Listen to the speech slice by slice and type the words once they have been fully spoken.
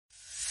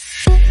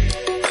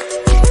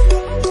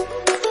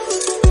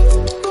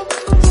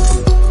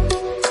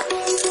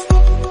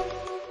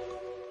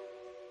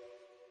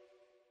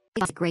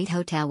great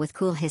hotel with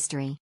cool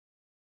history.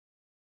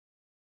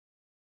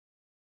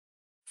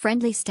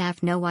 Friendly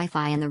staff, no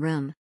Wi-Fi in the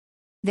room.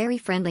 Very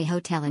friendly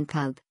hotel and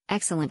pub,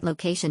 excellent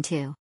location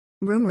too.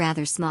 Room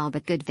rather small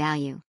but good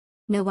value.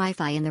 No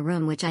Wi-Fi in the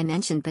room, which I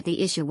mentioned, but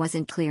the issue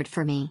wasn't cleared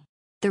for me.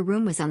 The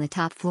room was on the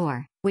top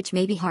floor, which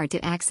may be hard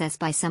to access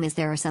by some as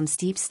there are some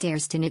steep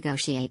stairs to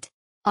negotiate.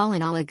 All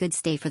in all, a good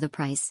stay for the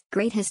price.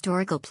 Great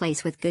historical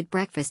place with good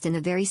breakfast in the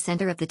very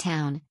center of the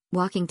town,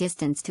 walking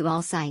distance to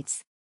all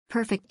sites.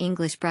 Perfect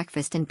English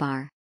breakfast and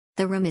bar.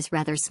 The room is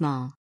rather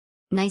small.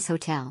 Nice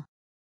hotel.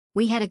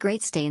 We had a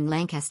great stay in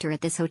Lancaster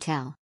at this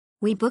hotel.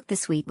 We booked the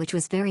suite, which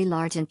was very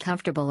large and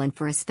comfortable, and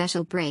for a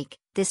special break,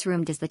 this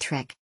room does the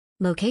trick.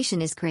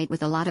 Location is great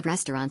with a lot of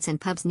restaurants and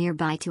pubs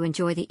nearby to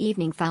enjoy the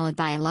evening, followed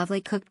by a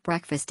lovely cooked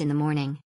breakfast in the morning.